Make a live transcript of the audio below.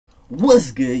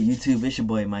What's good, YouTube? It's your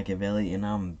boy Machiavelli, and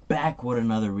I'm back with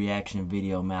another reaction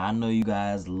video, man. I know you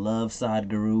guys love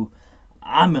Sadhguru.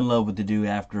 I'm in love with the dude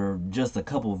after just a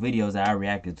couple videos that I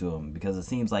reacted to him because it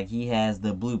seems like he has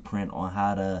the blueprint on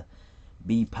how to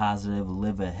be positive,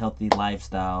 live a healthy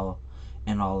lifestyle,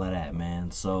 and all of that,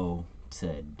 man. So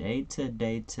today,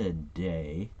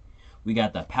 we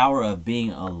got the power of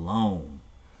being alone.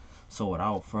 So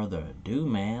without further ado,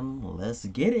 man, let's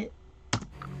get it.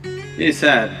 He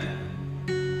said,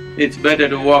 it's better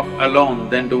to walk alone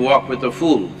than to walk with a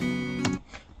fool.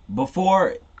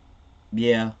 Before,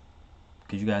 yeah,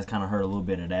 because you guys kind of heard a little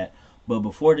bit of that. But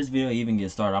before this video even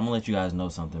gets started, I'm going to let you guys know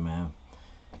something, man.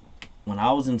 When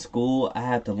I was in school, I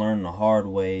had to learn the hard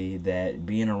way that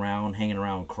being around, hanging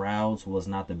around crowds was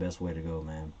not the best way to go,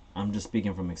 man. I'm just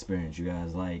speaking from experience, you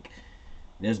guys. Like,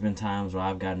 there's been times where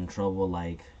I've gotten in trouble,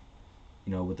 like,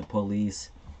 you know, with the police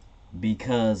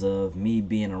because of me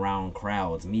being around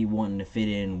crowds, me wanting to fit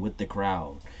in with the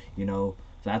crowd, you know.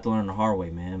 So I had to learn the hard way,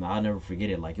 man. I'll never forget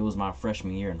it. Like, it was my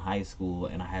freshman year in high school,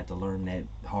 and I had to learn that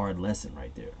hard lesson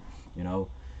right there, you know.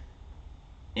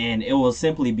 And it was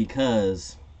simply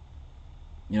because,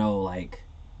 you know, like,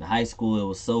 the high school, it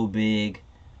was so big,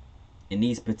 and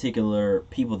these particular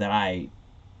people that I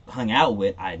hung out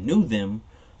with, I knew them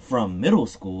from middle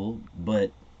school,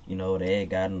 but, you know, they had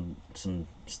gotten some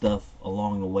stuff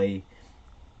along the way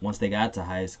once they got to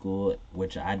high school,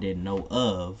 which I didn't know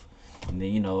of. And then,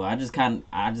 you know, I just kind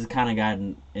of got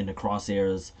in the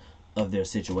crosshairs of their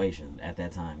situation at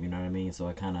that time. You know what I mean? So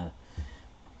it kind of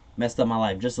messed up my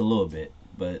life just a little bit.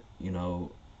 But, you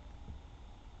know,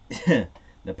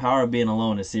 the power of being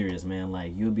alone is serious, man.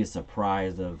 Like, you'll be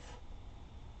surprised of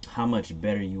how much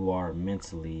better you are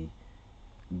mentally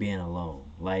being alone.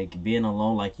 Like, being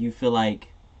alone, like, you feel like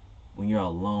when you're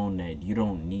alone that you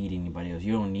don't need anybody else.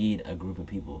 You don't need a group of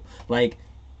people. Like,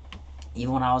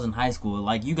 even when I was in high school,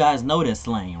 like, you guys know this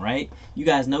slang, right? You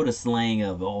guys know the slang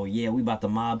of, oh yeah, we about to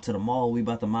mob to the mall, we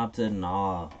about to mob to...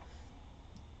 Nah.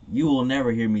 You will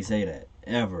never hear me say that.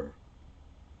 Ever.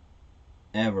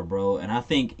 Ever, bro. And I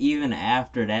think even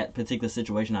after that particular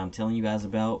situation I'm telling you guys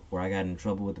about, where I got in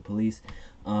trouble with the police,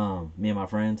 me and my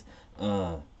friends,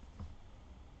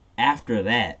 after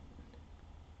that,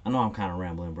 I know I'm kind of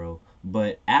rambling, bro,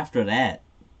 but after that,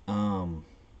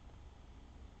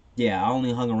 yeah, I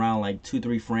only hung around like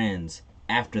 2-3 friends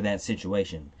after that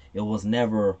situation. It was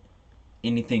never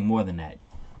anything more than that.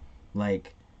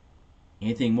 Like,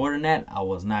 anything more than that, I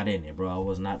was not in it, bro. I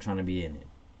was not trying to be in it.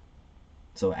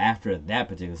 So after that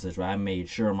particular situation, I made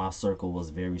sure my circle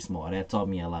was very small. That taught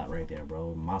me a lot right there,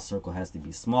 bro. My circle has to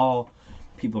be small.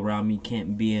 People around me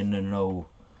can't be in no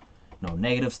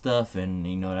negative stuff, and,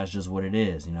 you know, that's just what it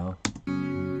is, you know.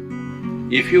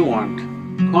 If you want,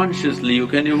 consciously you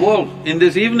can evolve in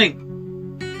this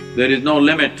evening. There is no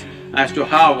limit as to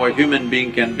how a human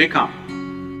being can become.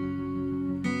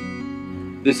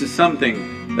 This is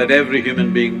something that every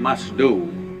human being must do.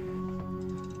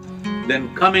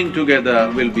 Then coming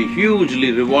together will be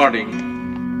hugely rewarding.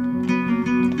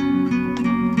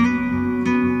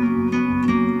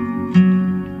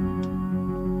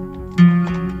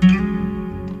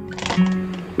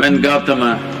 When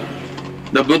Gautama,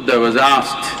 the Buddha, was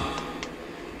asked,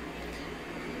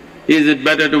 is it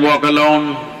better to walk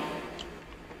alone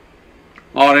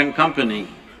or in company?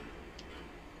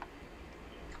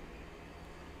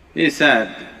 He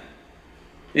said,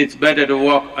 it's better to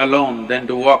walk alone than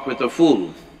to walk with a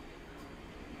fool.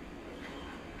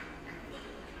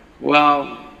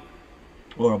 Well…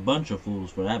 Or a bunch of fools,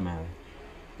 for that matter.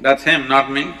 That's him, not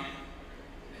me.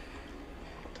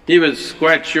 He was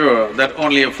quite sure that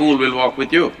only a fool will walk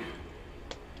with you.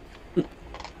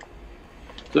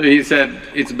 So he said,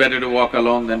 it's better to walk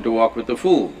alone than to walk with a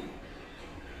fool.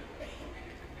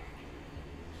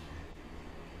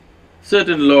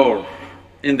 Certain lore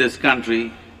in this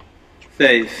country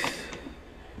says,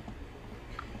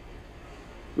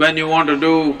 when you want to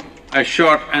do a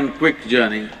short and quick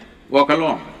journey, walk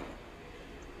alone.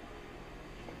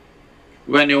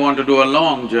 When you want to do a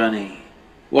long journey,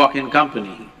 walk in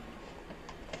company.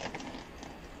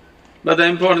 But the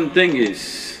important thing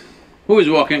is, who is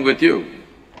walking with you?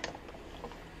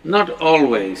 Not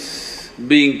always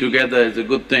being together is a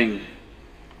good thing.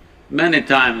 Many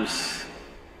times,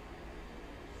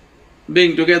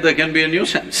 being together can be a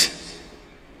nuisance.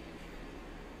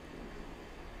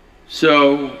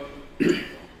 So,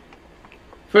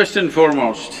 first and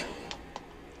foremost,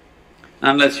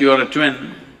 unless you are a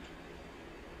twin,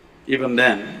 even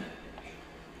then,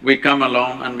 we come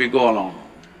alone and we go alone.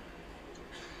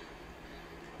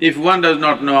 If one does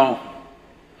not know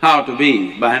how to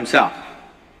be by himself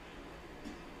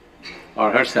or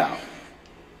herself,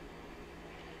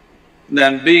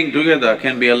 then being together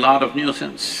can be a lot of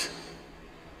nuisance.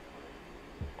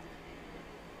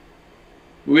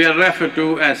 We are referred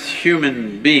to as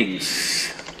human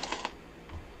beings.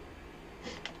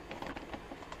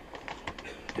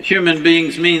 Human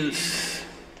beings means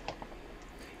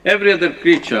every other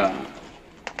creature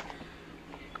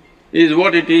is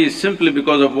what it is simply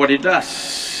because of what it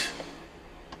does.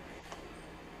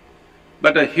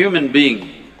 But a human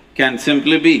being can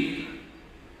simply be,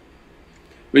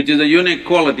 which is a unique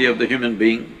quality of the human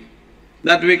being,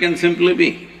 that we can simply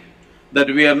be, that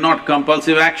we are not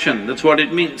compulsive action, that's what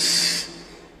it means.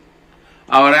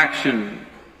 Our action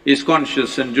is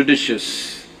conscious and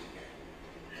judicious.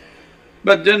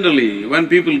 But generally, when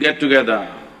people get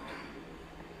together,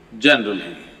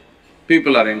 generally,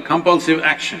 people are in compulsive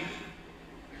action.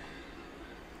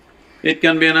 It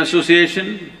can be an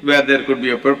association where there could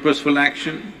be a purposeful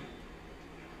action,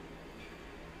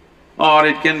 or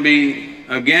it can be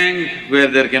a gang where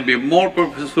there can be more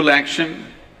purposeful action,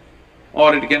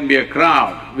 or it can be a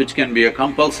crowd which can be a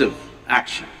compulsive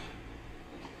action.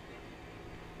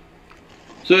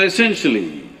 So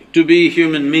essentially, to be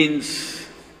human means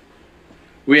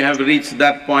we have reached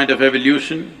that point of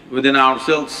evolution within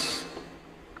ourselves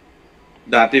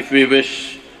that if we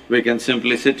wish, we can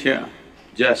simply sit here,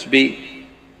 just be.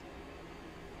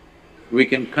 We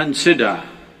can consider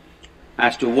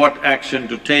as to what action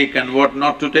to take and what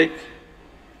not to take.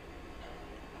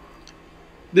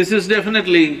 This is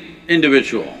definitely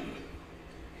individual.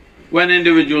 When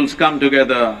individuals come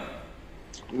together,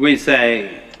 we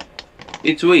say,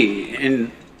 it's we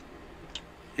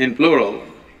in plural,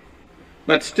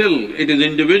 but still it is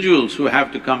individuals who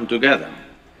have to come together.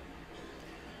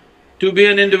 To be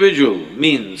an individual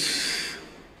means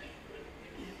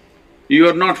you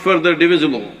are not further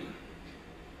divisible.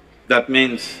 That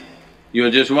means you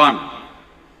are just one.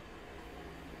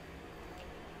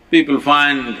 People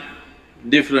find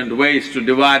different ways to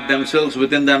divide themselves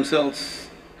within themselves.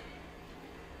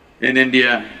 In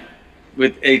India,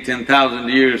 with 18,000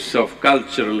 years of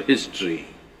cultural history,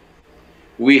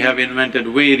 we have invented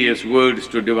various words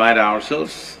to divide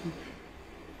ourselves.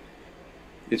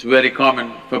 It's very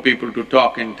common for people to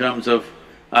talk in terms of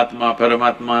Atma,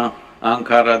 Paramatma,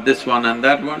 Ahankara, this one and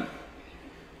that one.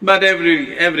 But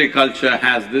every culture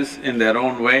has this in their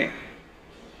own way.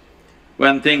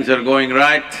 When things are going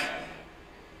right,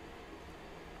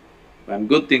 when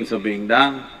good things are being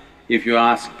done, if you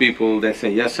ask people, they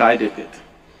say, yes, I did it.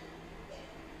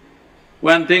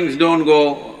 When things don't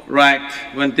go right,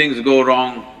 when things go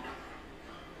wrong,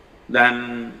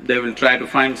 then they will try to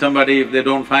find somebody. If they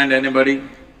don't find anybody,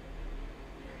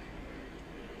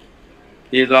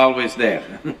 he is always there.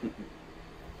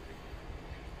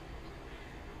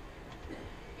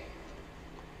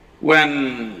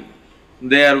 When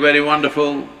they are very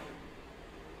wonderful,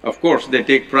 of course they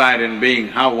take pride in being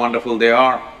how wonderful they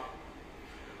are.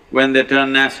 When they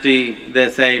turn nasty,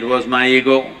 they say, it was my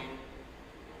ego.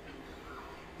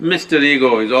 Mr.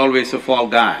 Ego is always a fall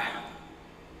guy.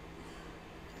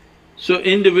 So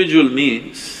individual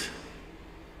means,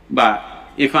 but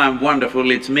if I'm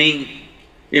wonderful, it's me.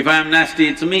 If I'm nasty,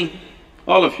 it's me.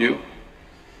 All of you.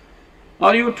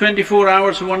 Are you 24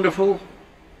 hours wonderful?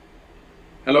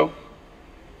 Hello?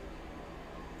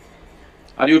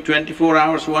 Are you 24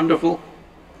 hours wonderful?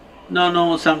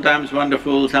 No, sometimes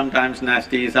wonderful, sometimes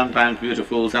nasty, sometimes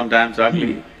beautiful, sometimes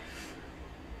ugly.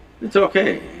 It's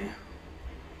okay.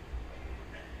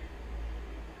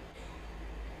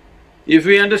 If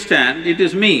we understand it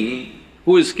is me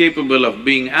who is capable of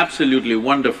being absolutely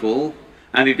wonderful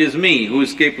and it is me who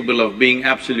is capable of being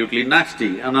absolutely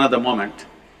nasty another moment,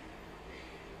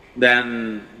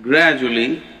 then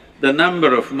gradually the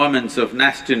number of moments of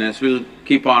nastiness will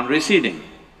keep on receding.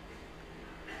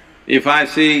 If I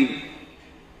see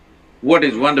what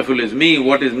is wonderful is me,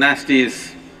 what is nasty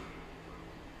is…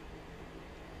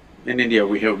 In India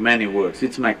we have many words,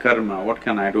 it's my karma, what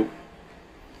can I do?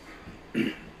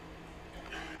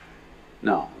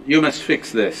 Now, you must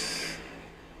fix this.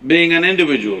 Being an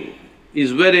individual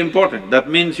is very important, that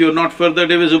means you're not further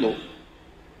divisible.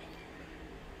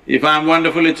 If I'm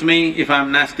wonderful, it's me, if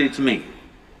I'm nasty, it's me.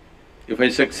 If I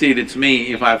succeed, it's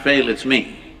me, if I fail, it's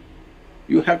me.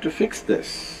 You have to fix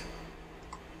this.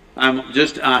 I'm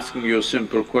just asking you a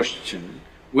simple question.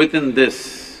 Within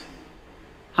this,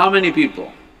 how many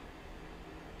people?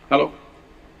 Hello?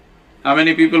 How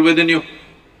many people within you?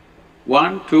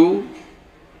 1, 2,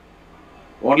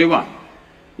 only one.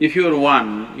 If you're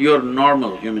one, you're a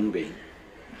normal human being.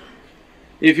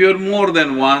 If you're more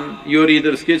than one, you're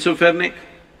either schizophrenic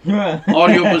or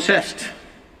you're possessed.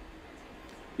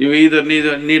 You either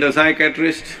need a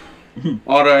psychiatrist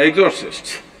or an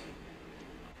exorcist.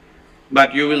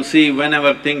 But you will see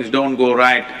whenever things don't go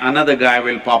right, another guy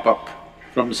will pop up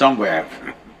from somewhere.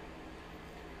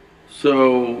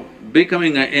 So,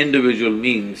 becoming an individual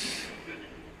means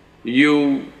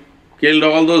you killed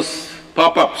all those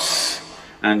pop-ups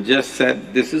and just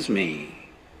said, this is me.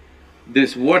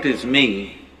 This what is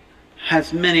me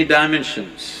has many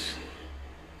dimensions.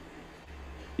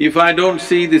 If I don't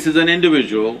see this is an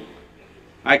individual,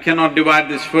 I cannot divide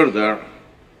this further,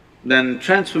 then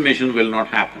transformation will not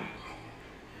happen.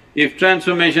 If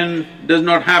transformation does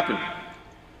not happen,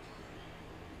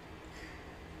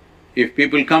 if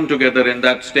people come together in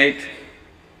that state,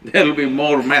 there will be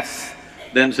more mess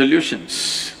than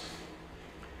solutions.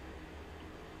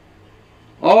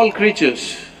 All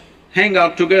creatures hang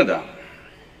out together.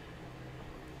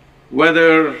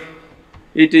 Whether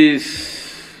it is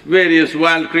various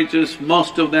wild creatures,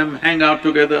 most of them hang out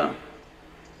together.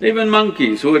 Even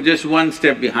monkeys who are just one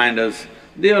step behind us,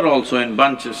 they are also in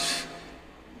bunches.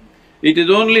 It is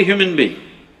only human being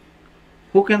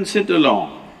who can sit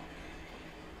alone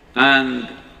and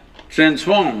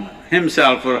transform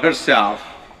himself or herself,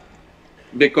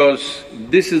 because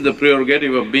this is the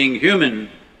prerogative of being human,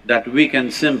 that we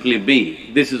can simply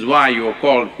be. This is why you are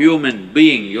called human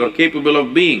being, you are capable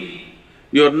of being.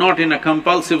 You are not in a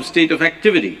compulsive state of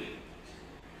activity.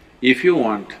 If you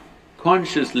want,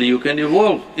 consciously you can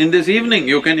evolve. In this evening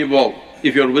you can evolve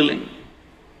if you're willing.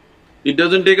 It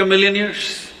doesn't take 1,000,000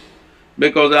 years,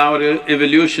 because our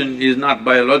evolution is not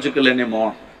biological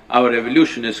anymore, our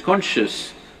evolution is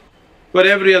conscious. For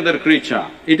every other creature,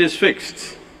 it is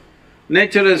fixed.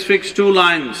 Nature has fixed 2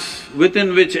 lines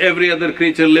within which every other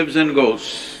creature lives and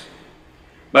goes.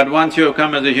 But once you have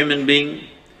come as a human being,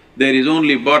 there is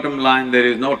only bottom line, there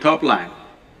is no top line.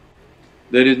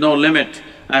 There is no limit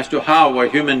as to how a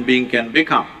human being can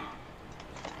become.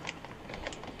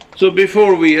 So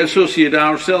before we associate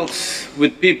ourselves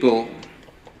with people,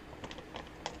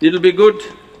 it'll be good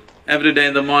every day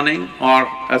in the morning or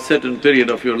a certain period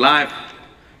of your life,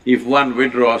 if one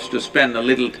withdraws to spend a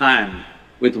little time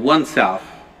with oneself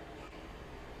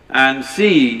and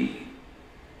see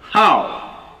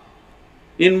how,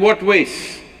 in what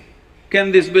ways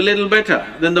can this be little better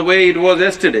than the way it was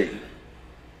yesterday,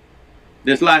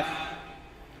 this life?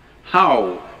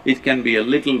 How it can be a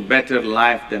little better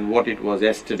life than what it was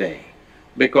yesterday,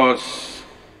 because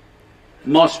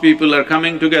most people are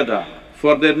coming together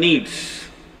for their needs.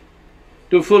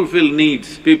 To fulfill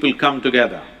needs, people come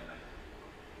together.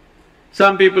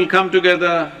 Some people come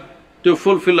together to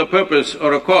fulfill a purpose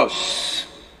or a cause.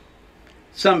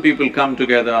 Some people come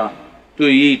together to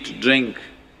eat, drink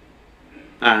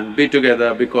and be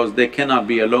together because they cannot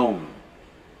be alone.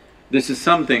 This is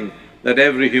something that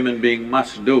every human being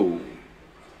must do.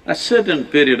 A certain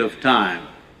period of time,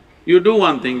 you do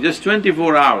one thing, just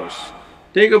 24 hours,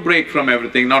 take a break from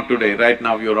everything, not today, right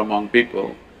now you're among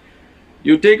people.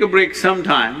 You take a break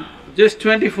sometime, just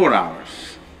 24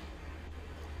 hours.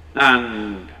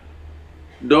 And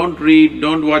don't read,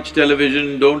 don't watch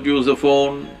television, don't use a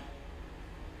phone.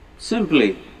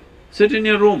 Simply sit in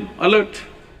your room, alert,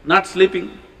 not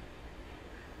sleeping.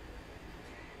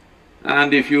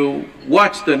 And if you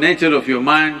watch the nature of your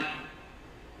mind,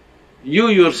 you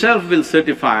yourself will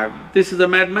certify, this is a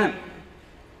madman.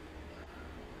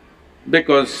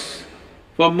 Because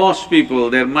for most people,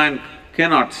 their mind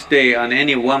cannot stay on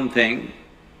any one thing.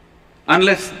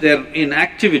 Unless they're in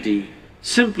activity,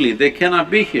 simply they cannot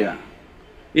be here.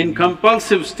 In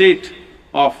compulsive state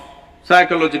of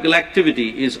psychological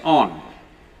activity is on.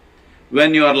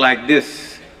 When you are like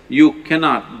this, you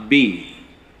cannot be.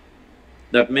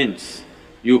 That means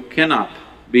you cannot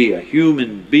be a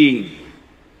human being.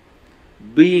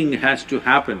 Being has to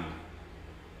happen.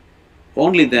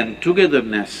 Only then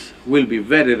togetherness will be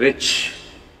very rich.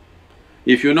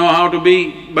 If you know how to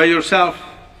be by yourself,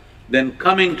 then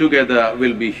coming together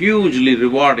will be hugely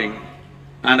rewarding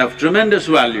and of tremendous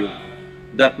value.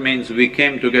 That means we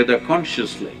came together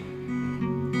consciously.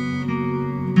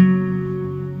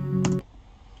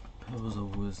 Pebbles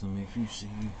of wisdom, if you see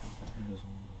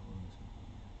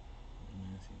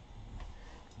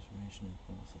transformation is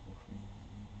possible for you.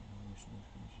 Evolution is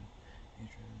future.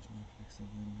 Nature has no fixed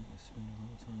limit. Spend a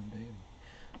little time daily.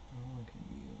 No one can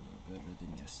be better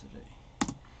than yesterday.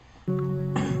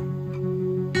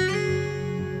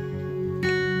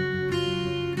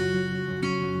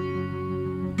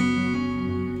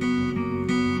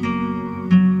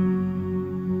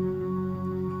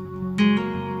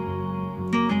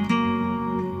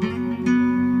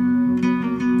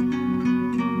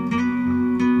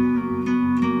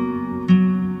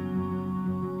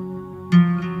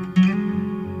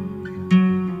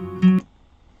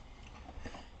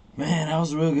 Man, that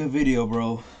was a real good video,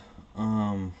 bro.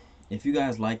 If you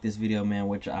guys like this video, man,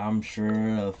 which I'm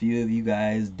sure a few of you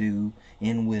guys do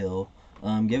and will,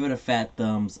 give it a fat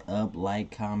thumbs up, like,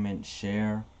 comment,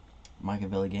 share.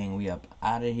 Machiavelli gang, we up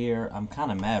out of here. I'm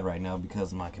kind of mad right now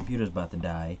because my computer's about to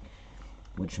die,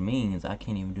 which means I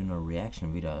can't even do no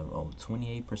reaction video. Oh,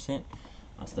 28%.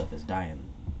 My stuff is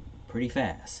dying pretty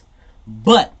fast.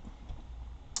 But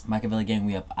Machiavelli gang,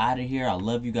 we up out of here. I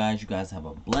love you guys. You guys have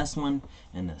a blessed one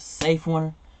and a safe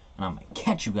one. And I'm going to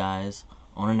catch you guys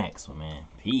on the next one, man.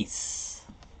 Peace.